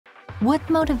What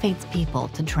motivates people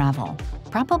to travel?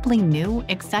 Probably new,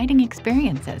 exciting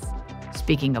experiences.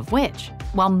 Speaking of which,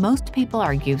 while most people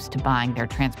are used to buying their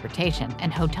transportation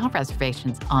and hotel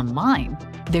reservations online,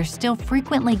 they're still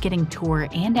frequently getting tour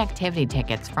and activity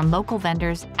tickets from local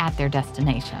vendors at their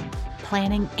destination.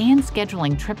 Planning and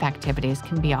scheduling trip activities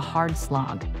can be a hard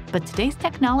slog, but today's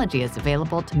technology is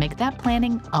available to make that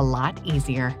planning a lot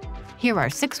easier. Here are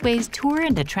 6 ways tour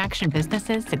and attraction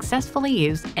businesses successfully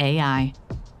use AI.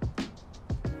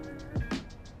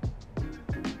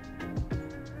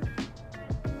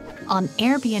 On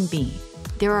Airbnb,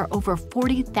 there are over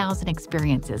 40,000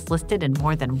 experiences listed in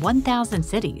more than 1,000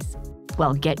 cities,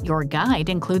 while Get Your Guide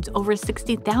includes over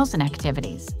 60,000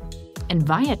 activities. And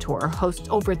Viator hosts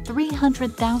over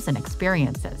 300,000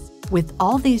 experiences. With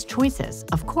all these choices,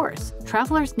 of course,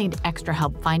 travelers need extra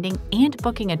help finding and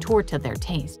booking a tour to their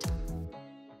taste.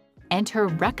 Enter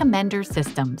recommender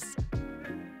systems.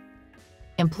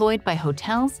 Employed by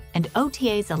hotels and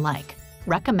OTAs alike,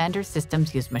 recommender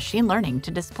systems use machine learning to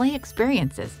display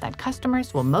experiences that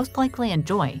customers will most likely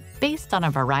enjoy based on a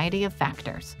variety of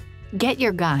factors. Get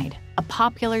Your Guide, a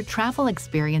popular travel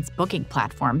experience booking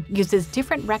platform, uses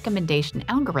different recommendation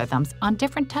algorithms on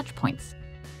different touchpoints.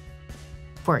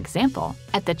 For example,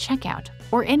 at the checkout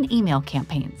or in email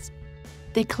campaigns.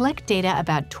 They collect data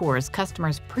about tours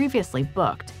customers previously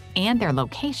booked and their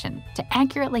location to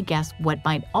accurately guess what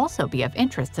might also be of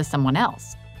interest to someone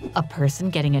else. A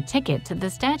person getting a ticket to the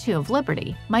Statue of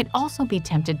Liberty might also be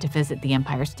tempted to visit the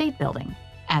Empire State Building.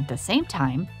 At the same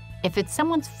time, if it's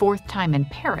someone's 4th time in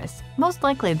Paris, most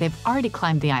likely they've already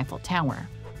climbed the Eiffel Tower.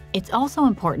 It's also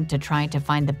important to try to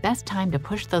find the best time to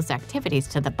push those activities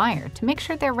to the buyer to make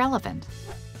sure they're relevant.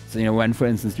 So, when, for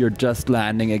instance, you're just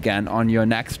landing again on your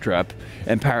next trip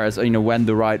in Paris, or, when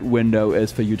the right window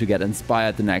is for you to get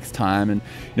inspired the next time,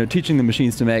 and, teaching the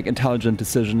machines to make intelligent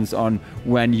decisions on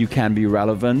when you can be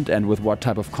relevant and with what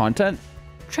type of content.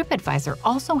 TripAdvisor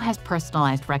also has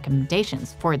personalized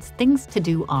recommendations for its Things to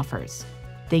Do offers.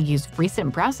 They use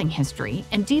recent browsing history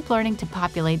and deep learning to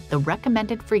populate the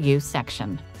Recommended for You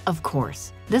section. Of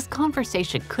course, this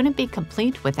conversation couldn't be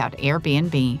complete without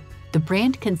Airbnb. The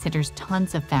brand considers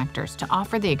tons of factors to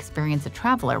offer the experience a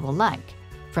traveler will like,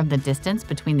 from the distance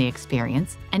between the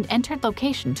experience and entered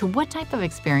location to what type of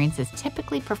experience is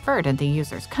typically preferred in the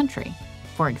user's country.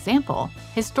 For example,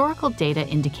 historical data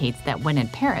indicates that when in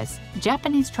Paris,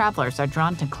 Japanese travelers are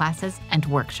drawn to classes and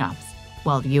workshops,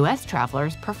 while US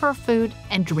travelers prefer food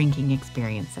and drinking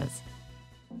experiences.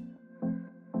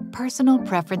 Personal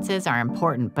preferences are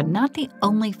important, but not the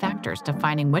only factors to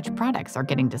finding which products are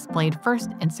getting displayed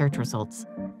first in search results.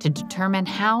 To determine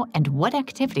how and what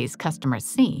activities customers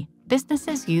see,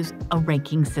 businesses use a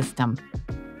ranking system.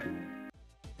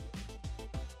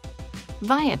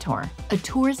 Viator, a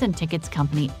tours and tickets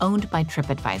company owned by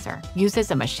TripAdvisor,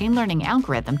 uses a machine learning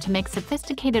algorithm to make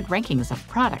sophisticated rankings of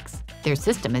products. Their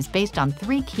system is based on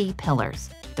 3 key pillars.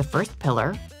 The first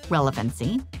pillar,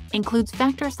 relevancy, includes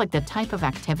factors like the type of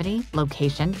activity,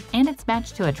 location, and its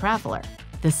match to a traveler.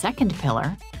 The second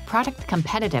pillar, product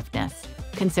competitiveness,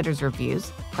 considers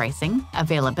reviews, pricing,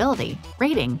 availability,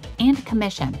 rating, and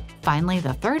commission. Finally,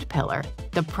 the third pillar,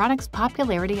 the product's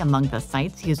popularity among the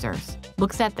site's users,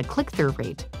 looks at the click-through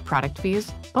rate, product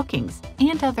views, bookings,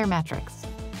 and other metrics.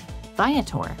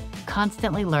 Viator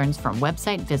constantly learns from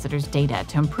website visitors' data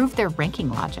to improve their ranking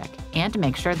logic and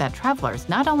make sure that travelers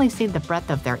not only see the breadth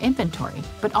of their inventory,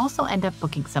 but also end up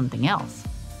booking something else.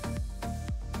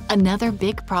 Another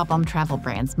big problem travel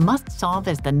brands must solve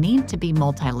is the need to be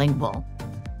multilingual.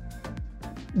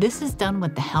 This is done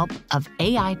with the help of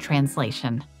AI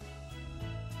translation.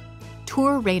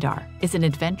 Tour Radar is an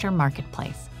adventure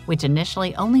marketplace, which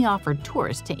initially only offered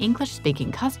tours to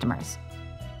English-speaking customers.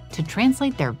 To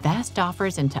translate their vast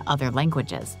offers into other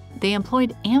languages, they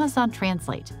employed Amazon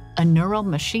Translate, a neural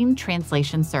machine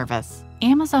translation service.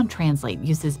 Amazon Translate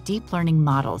uses deep learning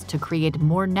models to create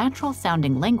more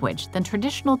natural-sounding language than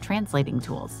traditional translating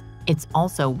tools. It's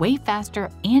also way faster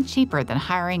and cheaper than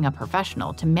hiring a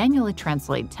professional to manually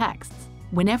translate texts.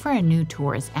 Whenever a new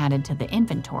tour is added to the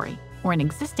inventory or an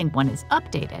existing one is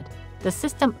updated, the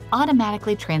system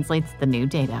automatically translates the new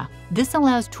data. This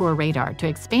allows Tour Radar to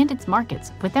expand its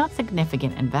markets without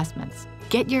significant investments.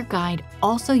 Get Your Guide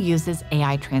also uses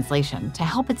AI translation to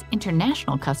help its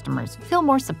international customers feel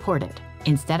more supported.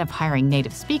 Instead of hiring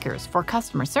native speakers for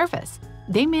customer service,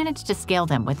 they managed to scale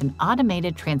them with an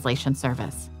automated translation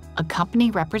service, a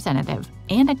company representative,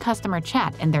 and a customer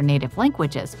chat in their native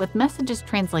languages with messages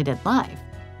translated live,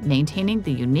 maintaining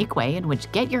the unique way in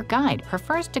which Get Your Guide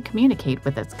prefers to communicate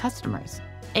with its customers.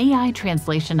 AI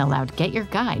translation allowed Get Your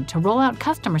Guide to roll out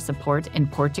customer support in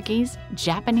Portuguese,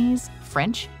 Japanese,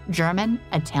 French, German,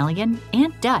 Italian,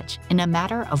 and Dutch in a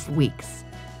matter of weeks.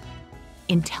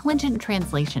 Intelligent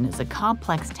translation is a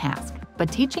complex task,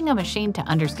 but teaching a machine to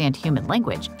understand human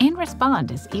language and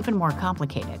respond is even more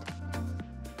complicated.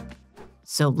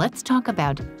 So let's talk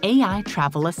about AI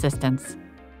travel assistants.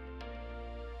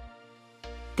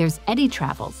 There's Eddie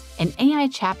Travels, an AI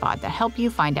chatbot that helps you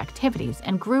find activities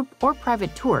and group or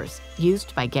private tours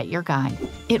used by Get Your Guide.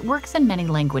 It works in many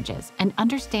languages and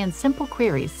understands simple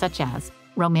queries such as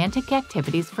romantic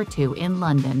activities for two in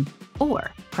London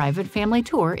or private family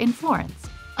tour in Florence.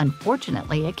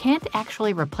 Unfortunately, it can't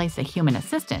actually replace a human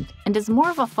assistant and is more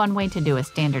of a fun way to do a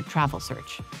standard travel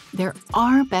search. There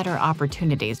are better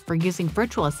opportunities for using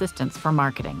virtual assistants for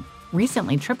marketing.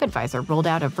 Recently, TripAdvisor rolled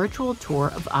out a virtual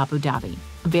tour of Abu Dhabi,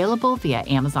 available via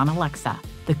Amazon Alexa.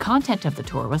 The content of the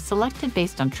tour was selected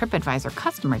based on TripAdvisor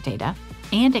customer data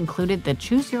and included the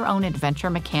choose-your-own-adventure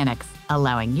mechanics,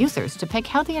 allowing users to pick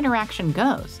how the interaction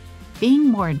goes. Being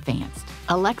more advanced,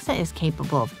 Alexa is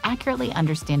capable of accurately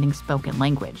understanding spoken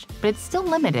language, but it's still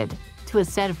limited to a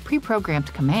set of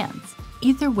pre-programmed commands.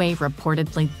 Either way,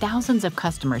 reportedly, thousands of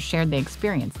customers shared the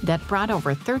experience that brought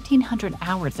over 1,300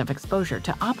 hours of exposure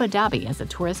to Abu Dhabi as a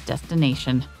tourist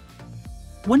destination.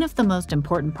 One of the most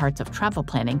important parts of travel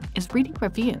planning is reading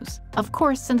reviews. Of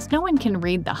course, since no one can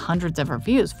read the hundreds of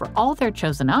reviews for all their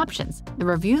chosen options, the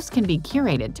reviews can be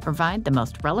curated to provide the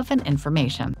most relevant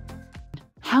information.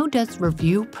 How does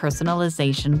review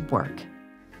personalization work?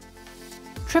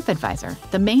 TripAdvisor,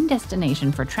 the main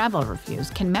destination for travel reviews,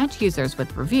 can match users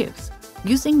with reviews.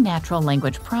 Using natural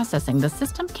language processing, the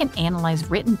system can analyze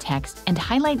written text and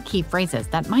highlight key phrases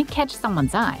that might catch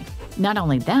someone's eye. Not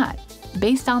only that,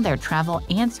 based on their travel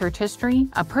and search history,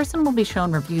 a person will be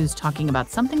shown reviews talking about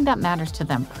something that matters to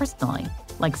them personally,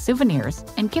 like souvenirs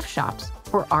and gift shops,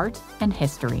 or art and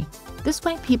history. This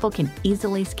way, people can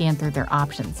easily scan through their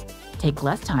options, take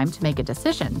less time to make a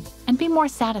decision, and be more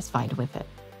satisfied with it.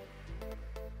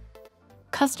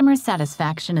 Customer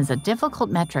satisfaction is a difficult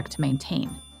metric to maintain,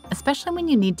 especially when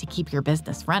you need to keep your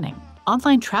business running.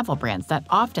 Online travel brands that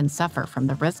often suffer from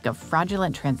the risk of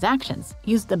fraudulent transactions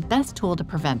use the best tool to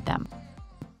prevent them.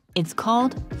 It's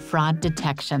called fraud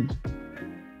detection.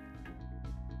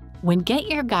 When Get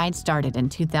Your Guide started in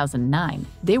 2009,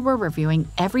 they were reviewing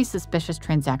every suspicious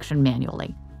transaction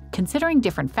manually, considering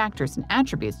different factors and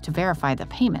attributes to verify the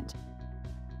payment.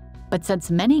 But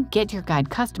since many Get Your Guide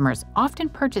customers often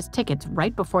purchase tickets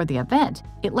right before the event,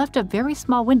 it left a very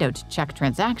small window to check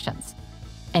transactions.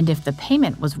 And if the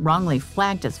payment was wrongly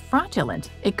flagged as fraudulent,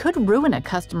 it could ruin a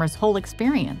customer's whole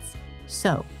experience.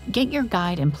 So, Get Your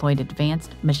Guide employed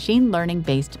advanced machine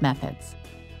learning-based methods.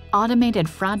 Automated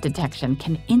fraud detection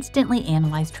can instantly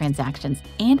analyze transactions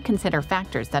and consider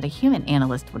factors that a human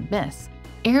analyst would miss.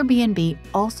 Airbnb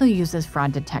also uses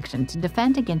fraud detection to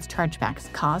defend against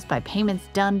chargebacks caused by payments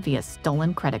done via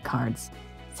stolen credit cards.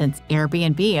 Since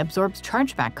Airbnb absorbs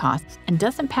chargeback costs and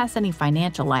doesn't pass any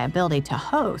financial liability to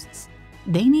hosts,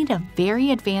 they need a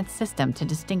very advanced system to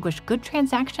distinguish good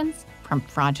transactions from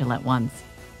fraudulent ones.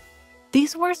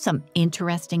 These were some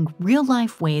interesting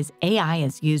real-life ways AI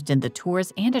is used in the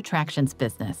tours and attractions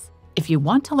business. If you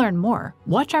want to learn more,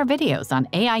 watch our videos on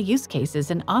AI use cases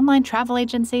in online travel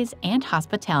agencies and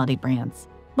hospitality brands.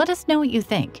 Let us know what you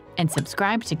think and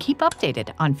subscribe to keep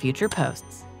updated on future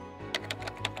posts.